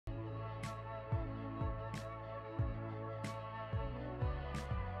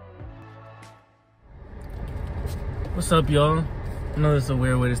What's up, y'all? I know this is a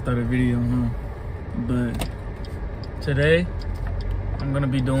weird way to start a video, huh? But today, I'm gonna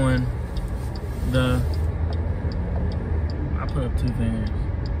be doing I put up 2 fingers.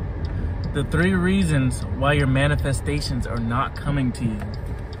 The 3 reasons why your manifestations are not coming to you.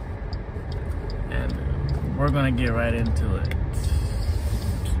 And we're gonna get right into it.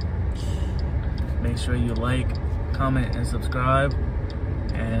 Make sure you like, comment, and subscribe.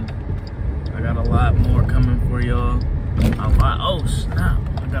 And I got a lot more coming for y'all. Oh snap.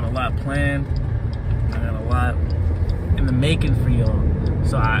 I got a lot planned. I got a lot in the making for y'all.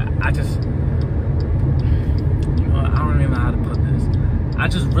 So I just, you know, I don't even know how to put this. I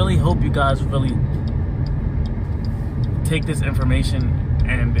just really hope you guys really take this information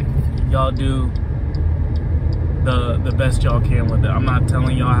and y'all do the best y'all can with it. I'm not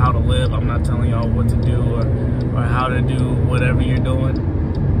telling y'all how to live. I'm not telling y'all what to do or how to do whatever you're doing.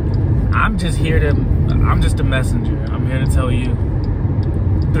 I'm just a messenger. I'm here to tell you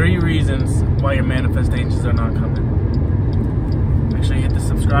 3 reasons why your manifestations are not coming. Make sure you hit the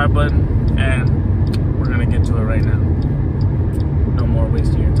subscribe button, and we're gonna get to it right now. No more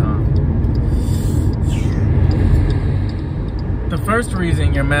wasting your time. The first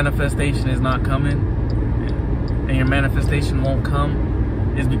reason your manifestation is not coming, and your manifestation won't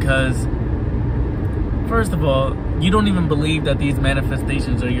come, is because, first of all, you don't even believe that these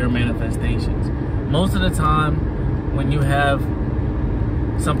manifestations are your manifestations. Most of the time, when you have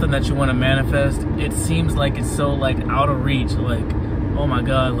something that you want to manifest, it seems like it's so like out of reach. Like, oh my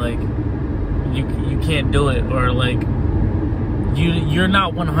God, like you can't do it, or like you're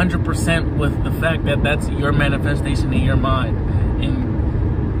not 100% with the fact that that's your manifestation in your mind,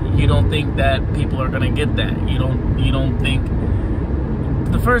 and you don't think that people are gonna get that. You don't think.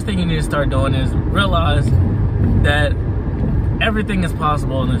 The first thing you need to start doing is realize that everything is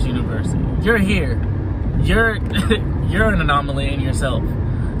possible in this universe. You're here. You're an anomaly in yourself.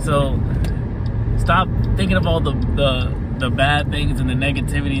 So stop thinking of all the bad things and the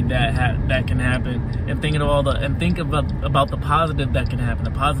negativity that can happen, and think about the positive that can happen,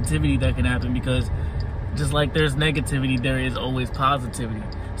 the positivity that can happen. Because just like there's negativity, there is always positivity.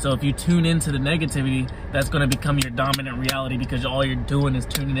 So if you tune into the negativity, that's going to become your dominant reality, because all you're doing is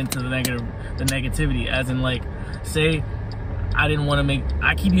tuning into the negativity. As in, like, say I didn't want to make,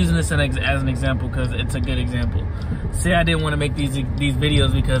 I keep using this as an example because it's a good example. Say I didn't want to make these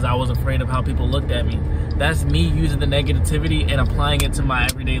videos because I was afraid of how people looked at me. That's me using the negativity and applying it to my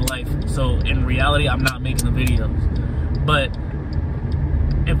everyday life. So in reality, I'm not making the videos. But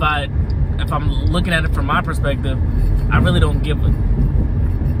if I'm looking at it from my perspective, I really don't give a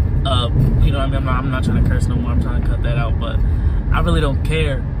you know what I mean? I'm not trying to curse no more. I'm trying to cut that out. But I really don't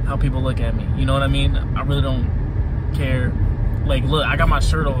care how people look at me. You know what I mean? I really don't care. Like, look, I got my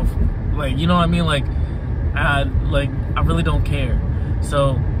shirt off. Like, you know what I mean? Like I really don't care.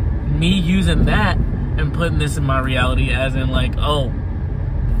 So me using that and putting this in my reality, as in like, oh,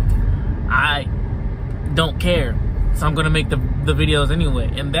 I don't care, so I'm gonna make the videos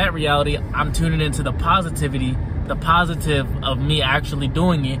anyway. In that reality, I'm tuning into the positivity, the positive of me actually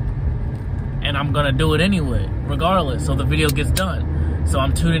doing it, and I'm gonna do it anyway, regardless. So the video gets done. So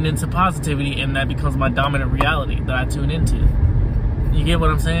I'm tuning into positivity, and that becomes my dominant reality that I tune into. You get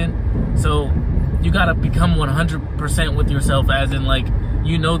what I'm saying? So you gotta become 100% with yourself, as in, like,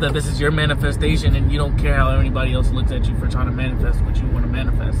 you know that this is your manifestation, and you don't care how anybody else looks at you for trying to manifest what you want to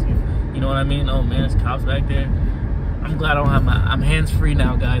manifest. You know what I mean? Oh man, there's cops back there. I'm glad I don't have I'm hands-free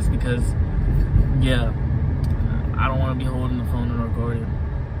now, guys, because yeah, I don't want to be holding the phone and recording.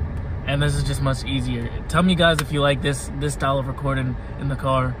 And this is just much easier. Tell me, guys, if you like this style of recording in the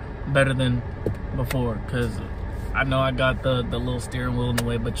car better than before, because I know I got the little steering wheel in the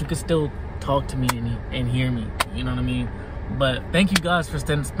way, but you can still talk to me and hear me. You know what I mean? But thank you guys for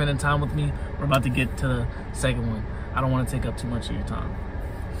spending time with me. We're about to get to the second one. I don't want to take up too much of your time.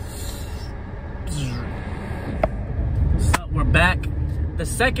 So we're back. The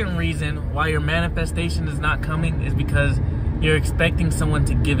second reason why your manifestation is not coming is because you're expecting someone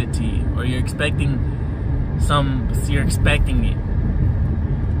to give it to you, or you're expecting it.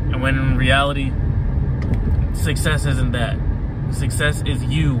 And when in reality, success isn't that. Success is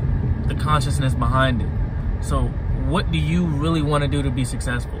you, the consciousness behind it. So what do you really want to do to be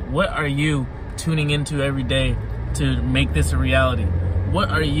successful? What are you tuning into every day to make this a reality?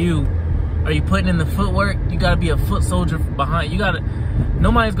 What are you putting in the footwork? You gotta be a foot soldier behind.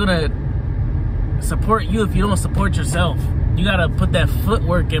 Nobody's gonna support you if you don't support yourself. You gotta put that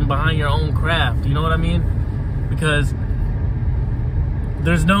footwork in behind your own craft. You know what I mean? Because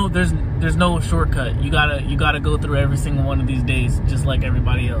there's no shortcut. You gotta go through every single one of these days just like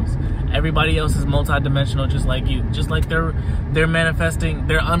everybody else. Everybody else is multidimensional just like you. Just like they're manifesting,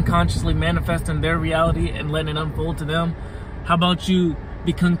 they're unconsciously manifesting their reality and letting it unfold to them. How about you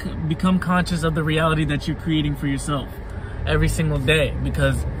become conscious of the reality that you're creating for yourself every single day?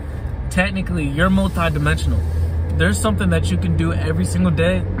 Because technically you're multidimensional. There's something that you can do every single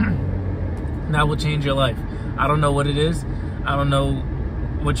day that will change your life. I don't know what it is. I don't know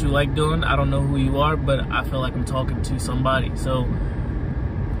what you like doing. I don't know who you are, but I feel like I'm talking to somebody. So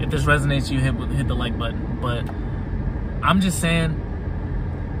if this resonates, you hit the like button. But I'm just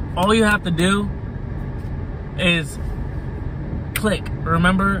saying, all you have to do is click.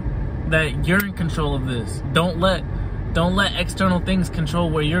 Remember that you're in control of this. Don't let external things control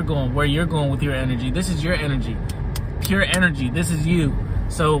where you're going with your energy. This is your energy, pure energy. This is you.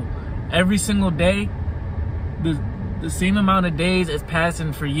 So every single day, the same amount of days is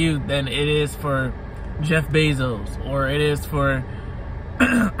passing for you than it is for Jeff Bezos, or it is for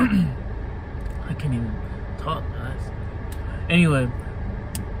I can't even talk, guys. Anyway,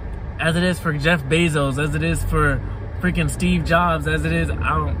 as it is for Jeff Bezos, as it is for freaking Steve Jobs, as it is,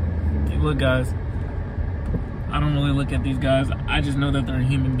 look, guys, I don't really look at these guys. I just know that they're a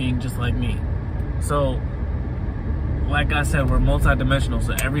human being just like me. So, like I said, we're multidimensional.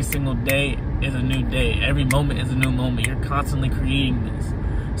 So every single day is a new day. Every moment is a new moment. You're constantly creating this.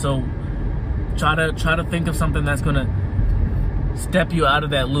 So try to think of something that's gonna step you out of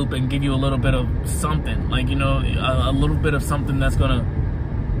that loop and give you a little bit of something. Like, you know, a little bit of something that's gonna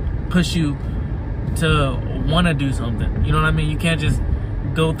push you to wanna do something. You know what I mean? You can't just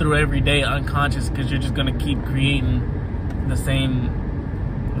go through every day unconscious, because you're just gonna keep creating the same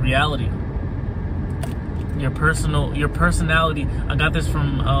reality. Your personality. I got this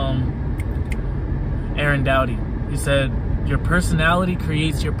from Aaron Dowdy. He said, your personality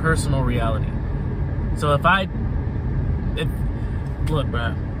creates your personal reality. So look,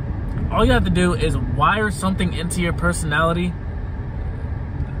 bro, all you have to do is wire something into your personality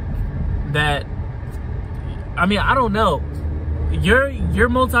that, I mean, I don't know. You're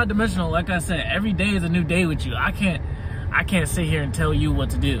multidimensional. Like I said, every day is a new day with you. I can't sit here and tell you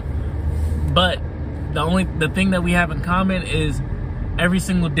what to do. But the thing that we have in common is every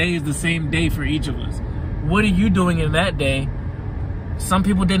single day is the same day for each of us. What are you doing in that day? Some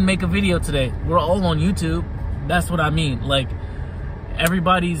people didn't make a video today. We're all on YouTube. That's what I mean. Like,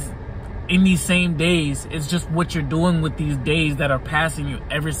 everybody's in these same days. It's just what you're doing with these days that are passing you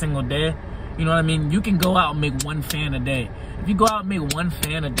every single day. You know what I mean? You can go out and make 1 fan a day. If you go out and make 1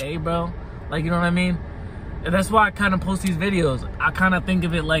 fan a day, bro, like, you know what I mean? And that's why I kind of post these videos. I kind of think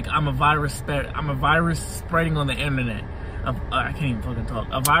of it like I'm a virus spreading on the internet. I can't even fucking talk.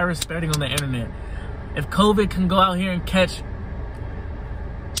 A virus spreading on the internet. If COVID can go out here and catch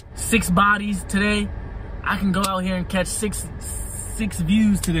 6 bodies today, I can go out here and catch six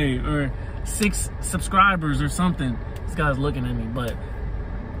views today, or 6 subscribers or something. This guy's looking at me, but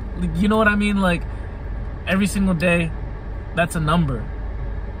you know what I mean? Like, every single day, that's a number.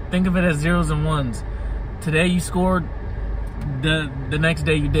 Think of it as zeros and ones. Today you scored, the next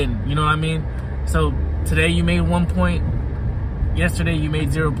day you didn't. You know what I mean? So today you made 1 point. Yesterday you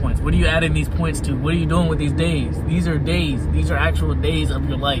made 0 points. What are you adding these points to? What are you doing with these days? These are days. These are actual days of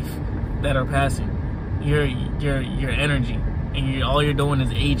your life that are passing. Your energy, and all you're doing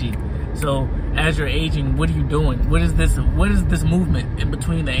is aging. So as you're aging, what are you doing? What is this movement in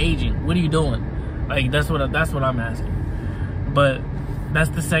between the aging? What are you doing? Like, that's what I'm asking. But that's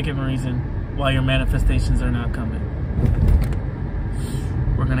the second reason why your manifestations are not coming.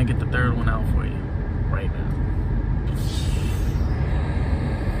 We're gonna get the third one out for you right now.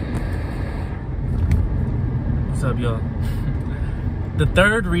 What's up, y'all? The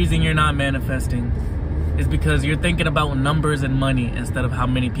third reason you're not manifesting is because you're thinking about numbers and money instead of how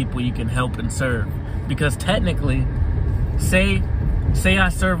many people you can help and serve. Because technically, say I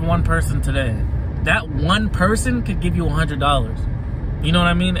serve 1 person today. That 1 person could give you $100. You know what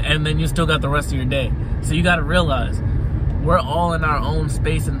I mean? And then you still got the rest of your day. So you got to realize, we're all in our own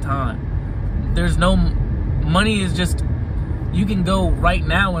space and time. There's no, money is just, you can go right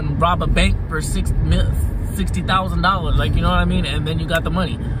now and rob a bank for $60,000. Like, you know what I mean? And then you got the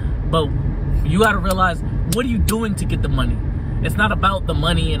money. But you got to realize, what are you doing to get the money? It's not about the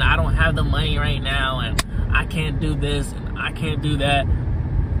money and I don't have the money right now and I can't do this and I can't do that.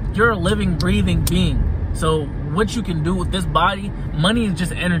 You're a living, breathing being. So what you can do with this body, money is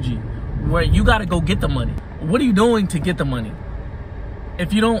just energy, where you got to go get the money. What are you doing to get the money?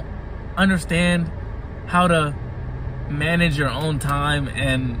 If you don't understand how to manage your own time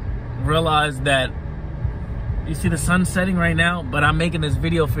and realize that You see the sun setting right now, but I'm making this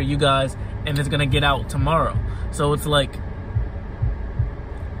video for you guys, and it's gonna get out tomorrow. So it's like,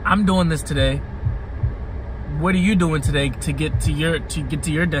 I'm doing this today. What are you doing today to get to your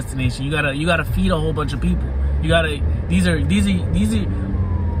destination? You gotta feed a whole bunch of people. You gotta. These are. What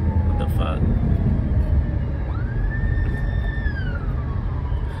the fuck?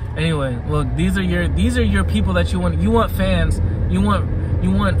 Anyway, look. These are your people that you want. You want fans. You want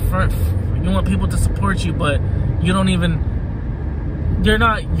people to support you, but you don't even. You're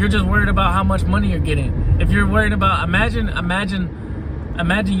not. You're just worried about how much money you're getting. If you're worried about, imagine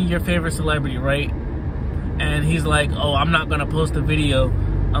your favorite celebrity, right? And he's like, oh, I'm not gonna post a video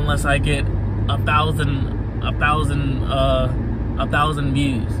unless I get 1,000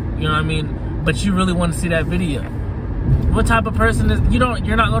 views. You know what I mean? But you really want to see that video. What type of person is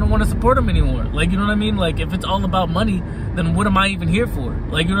you're not gonna want to support him anymore? Like, you know what I mean? Like, if it's all about money, then what am I even here for?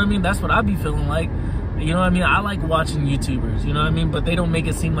 Like, you know what I mean? That's what I be feeling like. You know what I mean? I like watching YouTubers, you know what I mean? But they don't make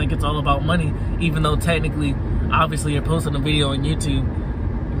it seem like it's all about money, even though technically, obviously, you're posting a video on YouTube,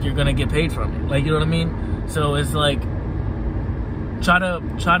 you're gonna get paid from it. Like, you know what I mean? So it's like, try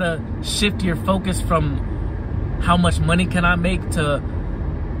to shift your focus from how much money can I make to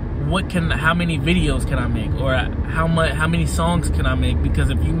how many videos can I make, or how many songs can I make? Because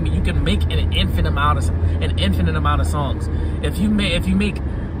if you can make an infinite amount of songs. If you make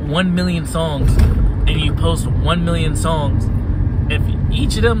 1 million songs and you post 1 million songs, if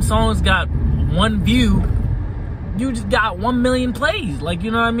each of them songs got 1 view, you just got 1 million plays. Like,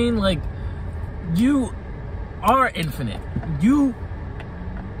 you know what I mean? Like, you are infinite. You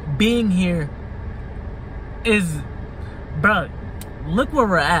being here is, bruh, look where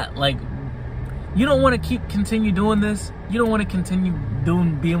we're at. Like, you don't want to continue doing this. You don't want to continue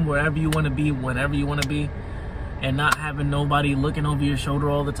being wherever you want to be, whenever you want to be, and not having nobody looking over your shoulder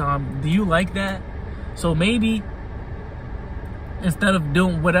all the time. Do you like that? So maybe instead of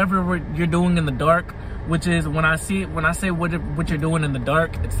doing whatever you're doing in the dark, which is when I say what you're doing in the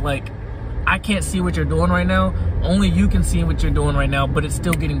dark, it's like, I can't see what you're doing right now. Only you can see what you're doing right now, but it's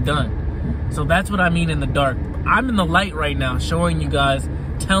still getting done. So that's what I mean in the dark. I'm in the light right now, showing you guys,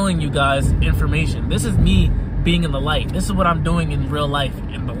 telling you guys information. This is me being in the light. This is what I'm doing in real life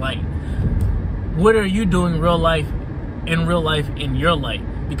in the light. What are you doing in real life in your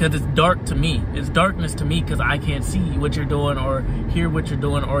light? Because it's dark to me. It's darkness to me because I can't see what you're doing or hear what you're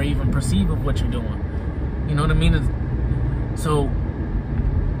doing or even perceive of what you're doing. You know what I mean? So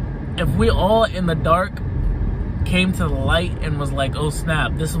if we all in the dark came to the light and was like, oh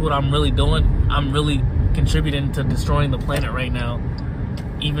snap, this is what I'm really doing. I'm really contributing to destroying the planet right now.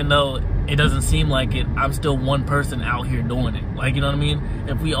 Even though it doesn't seem like it, I'm still one person out here doing it. Like, you know what I mean?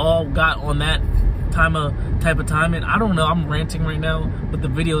 If we all got on that type of timing, I don't know, I'm ranting right now, but the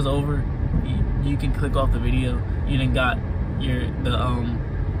video's over. You can click off the video. You done got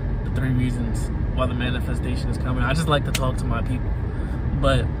the 3 reasons why the manifestation is coming. I just like to talk to my people.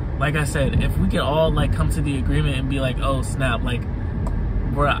 But like I said, if we could all like come to the agreement and be like, oh snap, like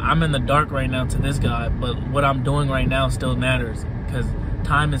I'm in the dark right now to this guy, but what I'm doing right now still matters because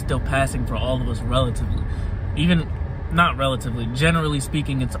time is still passing for all of us relatively. Even not relatively, generally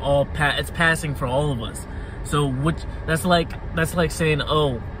speaking, it's passing for all of us. So that's like saying,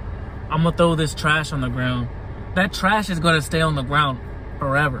 oh, I'm gonna throw this trash on the ground. That trash is gonna stay on the ground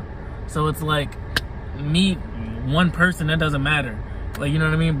forever. So it's like, me, one person, that doesn't matter. Like, you know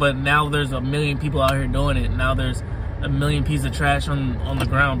what I mean? But now there's 1 million people out here doing it. Now there's 1 million pieces of trash on the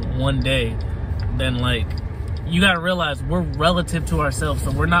ground one day. Then, like, you gotta realize we're relative to ourselves,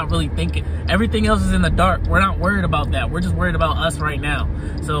 so we're not really thinking. Everything else is in the dark. We're not worried about that. We're just worried about us right now.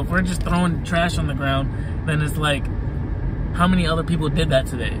 So if we're just throwing trash on the ground, then it's like, how many other people did that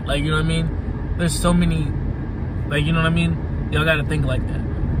today? Like, you know what I mean? There's so many, like, you know what I mean? Y'all gotta think like that.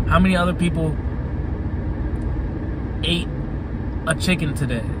 How many other people ate a chicken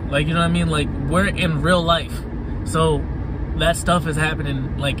today? Like, you know what I mean? Like, we're in real life, so that stuff is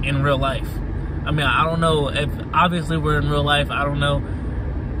happening like in real life. I mean, I don't know if, obviously we're in real life, I don't know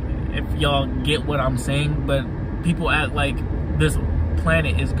if y'all get what I'm saying, but people act like this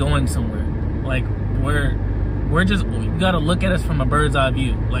planet is going somewhere. Like, we're just, you gotta look at us from a bird's eye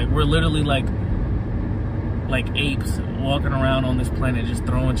view. Like, we're literally like apes walking around on this planet, just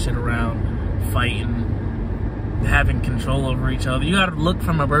throwing shit around, fighting, having control over each other. You gotta look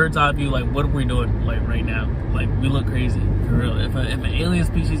from a bird's eye view, like, what are we doing, like, right now? Like, we look crazy, for real. If an alien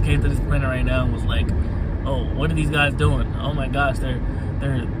species came to this planet right now and was like, oh, what are these guys doing? Oh my gosh,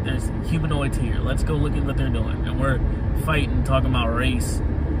 there's humanoids here. Let's go look at what they're doing. And we're fighting, talking about race.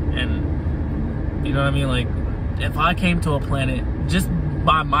 And, you know what I mean? Like, if I came to a planet, just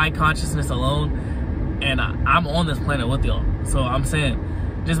by my consciousness alone, and I'm on this planet with y'all. So I'm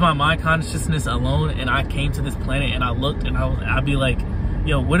saying, just by my consciousness alone, and I came to this planet and I looked and I'd be like,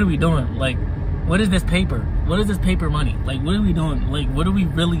 yo, what are we doing? Like, what is this paper? What is this paper money? Like, what are we doing? Like, what are we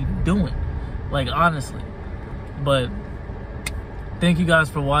really doing? Like, honestly. But thank you guys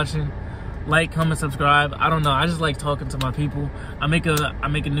for watching. Like, comment, subscribe. I don't know, I just like talking to my people. I make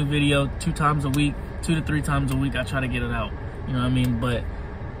a new video 2 times a week, 2 to 3 times a week. I try to get it out, you know what I mean? But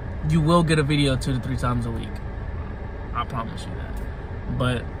you will get a video 2 to 3 times a week, I promise you that.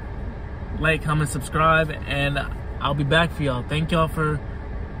 But like, comment, subscribe, and I'll be back for y'all. Thank y'all for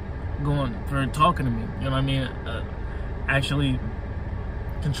talking to me, you know what I mean? Actually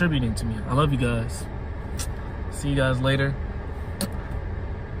contributing to me. I love you guys. See you guys later.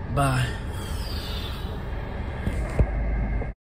 Bye.